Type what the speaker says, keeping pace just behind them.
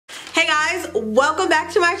welcome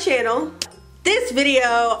back to my channel. This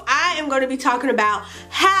video I am going to be talking about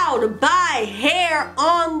how to buy hair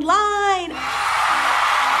online.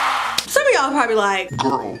 Some of y'all are probably like,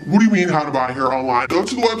 girl, what do you mean how to buy hair online? Go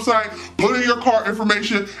to the website, put in your cart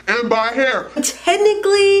information, and buy hair.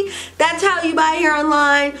 Technically, that's how you buy hair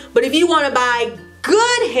online, but if you want to buy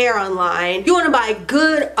good hair online, you want to buy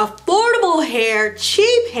good, affordable hair,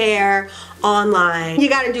 cheap hair online, you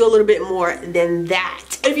got to do a little bit more than that.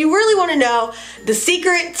 If you really want to know the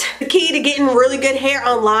secret, the key to getting really good hair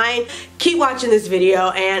online, keep watching this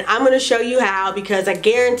video and I'm going to show you how, because I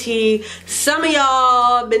guarantee some of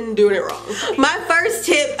y'all have been doing it wrong. My first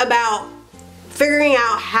tip about figuring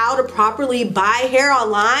out how to properly buy hair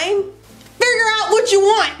online: figure out what you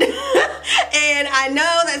want. And I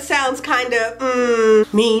know that sounds kind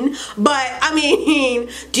of mean, but I mean,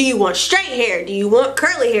 do you want straight hair? Do you want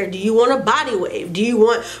curly hair? Do you want a body wave? Do you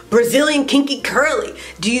want Brazilian kinky curly?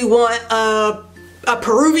 Do you want a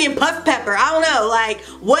Peruvian puff pepper? I don't know, like,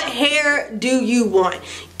 what hair do you want?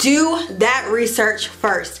 Do that research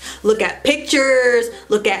first. Look at pictures,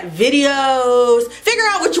 look at videos, figure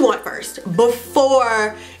out what you want first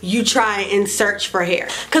before you try and search for hair.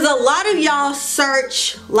 Because a lot of y'all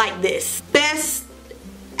search like this: best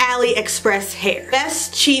AliExpress hair,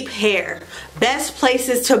 best cheap hair, best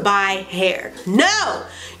places to buy hair. No,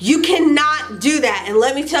 you cannot do that, and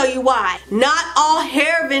let me tell you why. Not all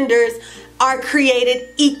hair vendors are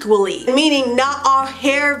created equally, meaning not all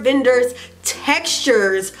hair vendors'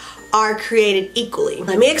 textures are created equally.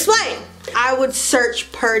 Let me explain. I would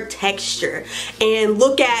search per texture and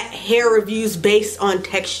look at hair reviews based on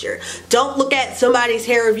texture. Don't look at somebody's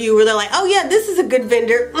hair review where they're like, oh yeah, this is a good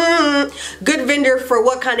vendor. Good vendor for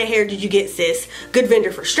what kind of hair did you get, sis? Good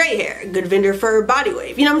vendor for straight hair. Good vendor for body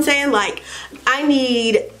wave. You know what I'm saying? Like, I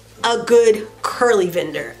need a good curly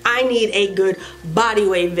vendor. I need a good body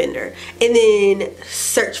wave vendor, and then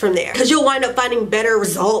search from there, because you'll wind up finding better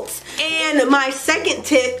results. And my second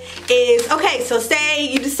tip is, okay, so say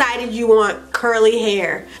you decided you want curly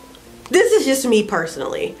hair. This is just me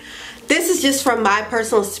personally. This is just from my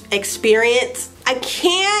personal experience. I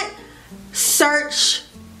can't search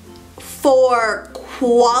for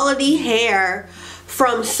quality hair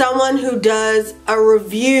from someone who does a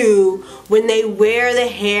review when they wear the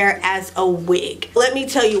hair as a wig. Let me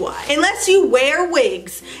tell you why. Unless you wear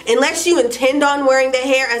wigs, unless you intend on wearing the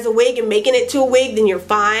hair as a wig and making it to a wig, then you're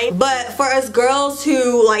fine. But for us girls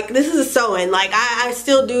who, like, this is a sew-in, like I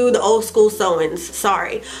still do the old school sew-ins,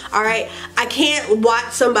 sorry, alright? I can't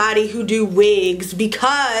watch somebody who do wigs,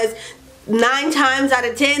 because 9 times out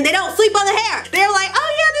of 10 they don't sleep on the hair. They're like,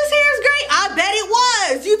 oh yeah, this hair is great. I bet it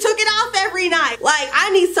was. You took it off every night. Like,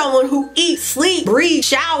 I need someone who eats, sleep, breathe,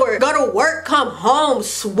 shower, go to work, come home,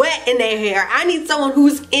 sweat in their hair. I need someone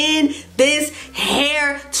who's in this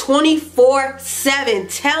hair 24/7.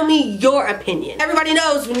 Tell me your opinion. Everybody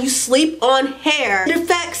knows when you sleep on hair, it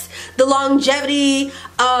affects the longevity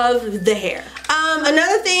of the hair.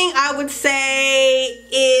 Another thing I would say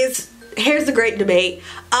is, here's the great debate.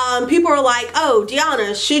 People are like, oh,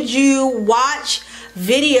 Deanna, should you watch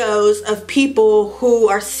videos of people who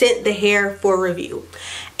are sent the hair for review?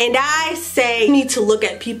 And I say you need to look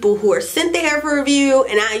at people who are sent the hair for review,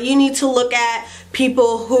 and you need to look at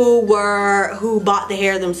people who bought the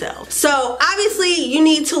hair themselves. So obviously you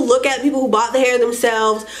need to look at people who bought the hair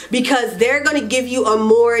themselves, because they're going to give you a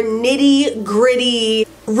more nitty-gritty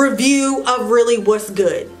review of really what's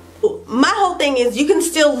good. My whole thing is, you can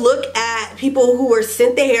still look at people who were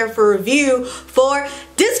sent the hair for review for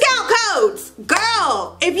discount codes.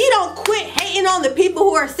 Girl, if you don't quit hating on the people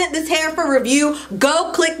who are sent this hair for review,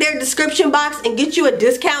 go click their description box and get you a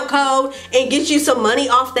discount code and get you some money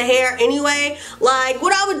off the hair anyway. Like,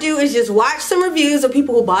 what I would do is just watch some reviews of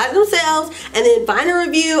people who bought it themselves, and then find a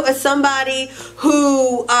review of somebody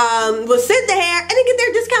who was sent the hair, and then get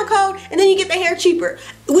their discount code, and then you get the hair cheaper.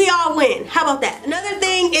 We all win. How about that? Another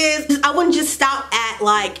thing is, I wouldn't just stop at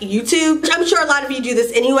like YouTube. I'm sure a lot of you do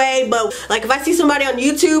this anyway, but like, if I see somebody on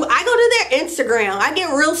YouTube, I go to their Instagram. I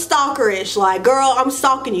get real stalkerish, like, girl, I'm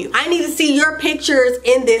stalking you. I need to see your pictures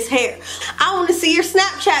in this hair. I want to see your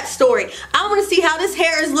Snapchat story. I want to see how this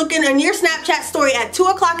hair is looking in your Snapchat story at 2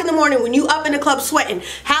 o'clock in the morning when you up in the club sweating.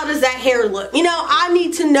 How does that hair look? You know, I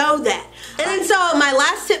need to know that. And then so my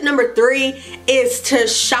last tip, number 3, is to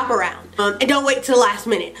shop around. And don't wait till the last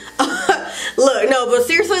minute. Look, no, but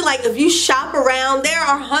seriously, like if you shop around, there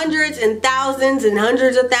are hundreds and thousands and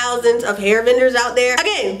hundreds of thousands of hair vendors out there.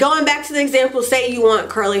 Again, going back to the example, say you want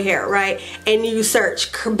curly hair, right? And you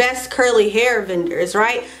search best curly hair vendors,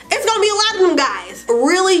 right? It's gonna be a lot of them guys.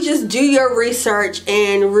 Really just do your research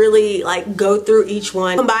and really like go through each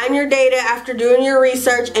one. Combine your data after doing your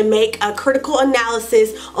research and make a critical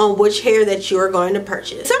analysis on which hair that you are going to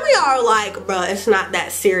purchase. Some of y'all are like, bruh, it's not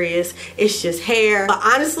that serious. It's just hair. But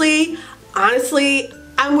honestly, I'm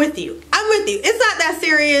with you. It's not that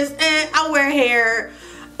serious, and I'll wear hair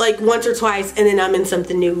like once or twice and then I'm in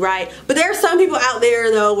something new, right? But there are some people out there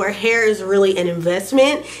though where hair is really an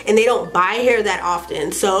investment and they don't buy hair that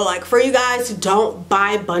often. So like for you guys who don't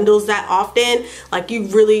buy bundles that often, like you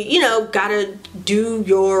really, you know, gotta do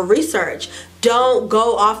your research. Don't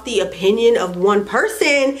go off the opinion of one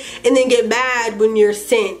person and then get mad when you're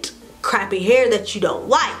sent crappy hair that you don't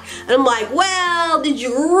like. And I'm like, well, did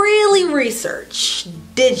you really research?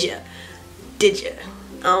 Did you?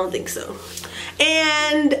 I don't think so.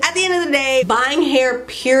 And at the end of the day, buying hair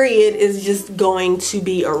period is just going to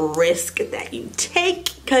be a risk that you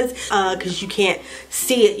take because you can't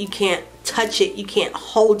see it, you can't touch it, you can't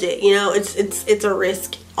hold it, you know, it's a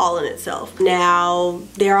risk all in itself. Now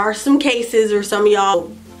there are some cases where some of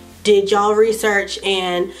y'all did y'all research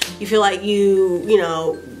and you feel like you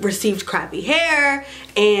know, received crappy hair,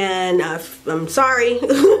 and I'm sorry.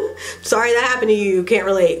 Sorry that happened to you, can't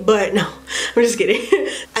relate, but no, I'm just kidding.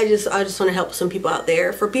 I just want to help some people out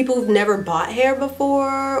there. For people who've never bought hair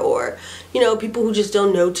before, or you know, people who just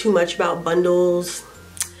don't know too much about bundles,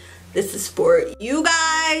 this is for you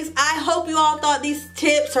guys. I hope you all thought these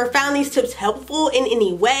tips or found these tips helpful in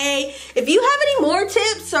any way. If you have any more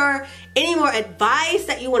tips or any more advice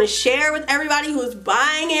that you want to share with everybody who's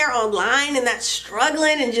buying hair online and that's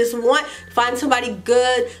struggling and just want to find somebody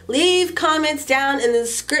good, leave comments down in the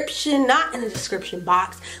description, not in the description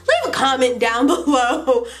box. Leave a comment down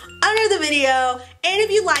below under the video. And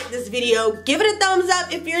if you like this video, give it a thumbs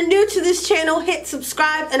up. If you're new to this channel, hit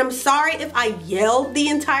subscribe. And I'm sorry if I yelled the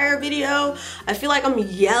entire video. I feel like I'm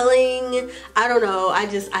yelling. I don't know. I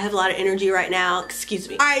have a lot of energy right now. Excuse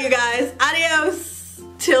me. All right, you guys. Adios.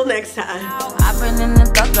 Till next time. I've been in the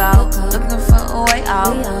dugout, looking for a way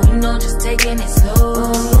out. You know, just taking it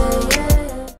slow.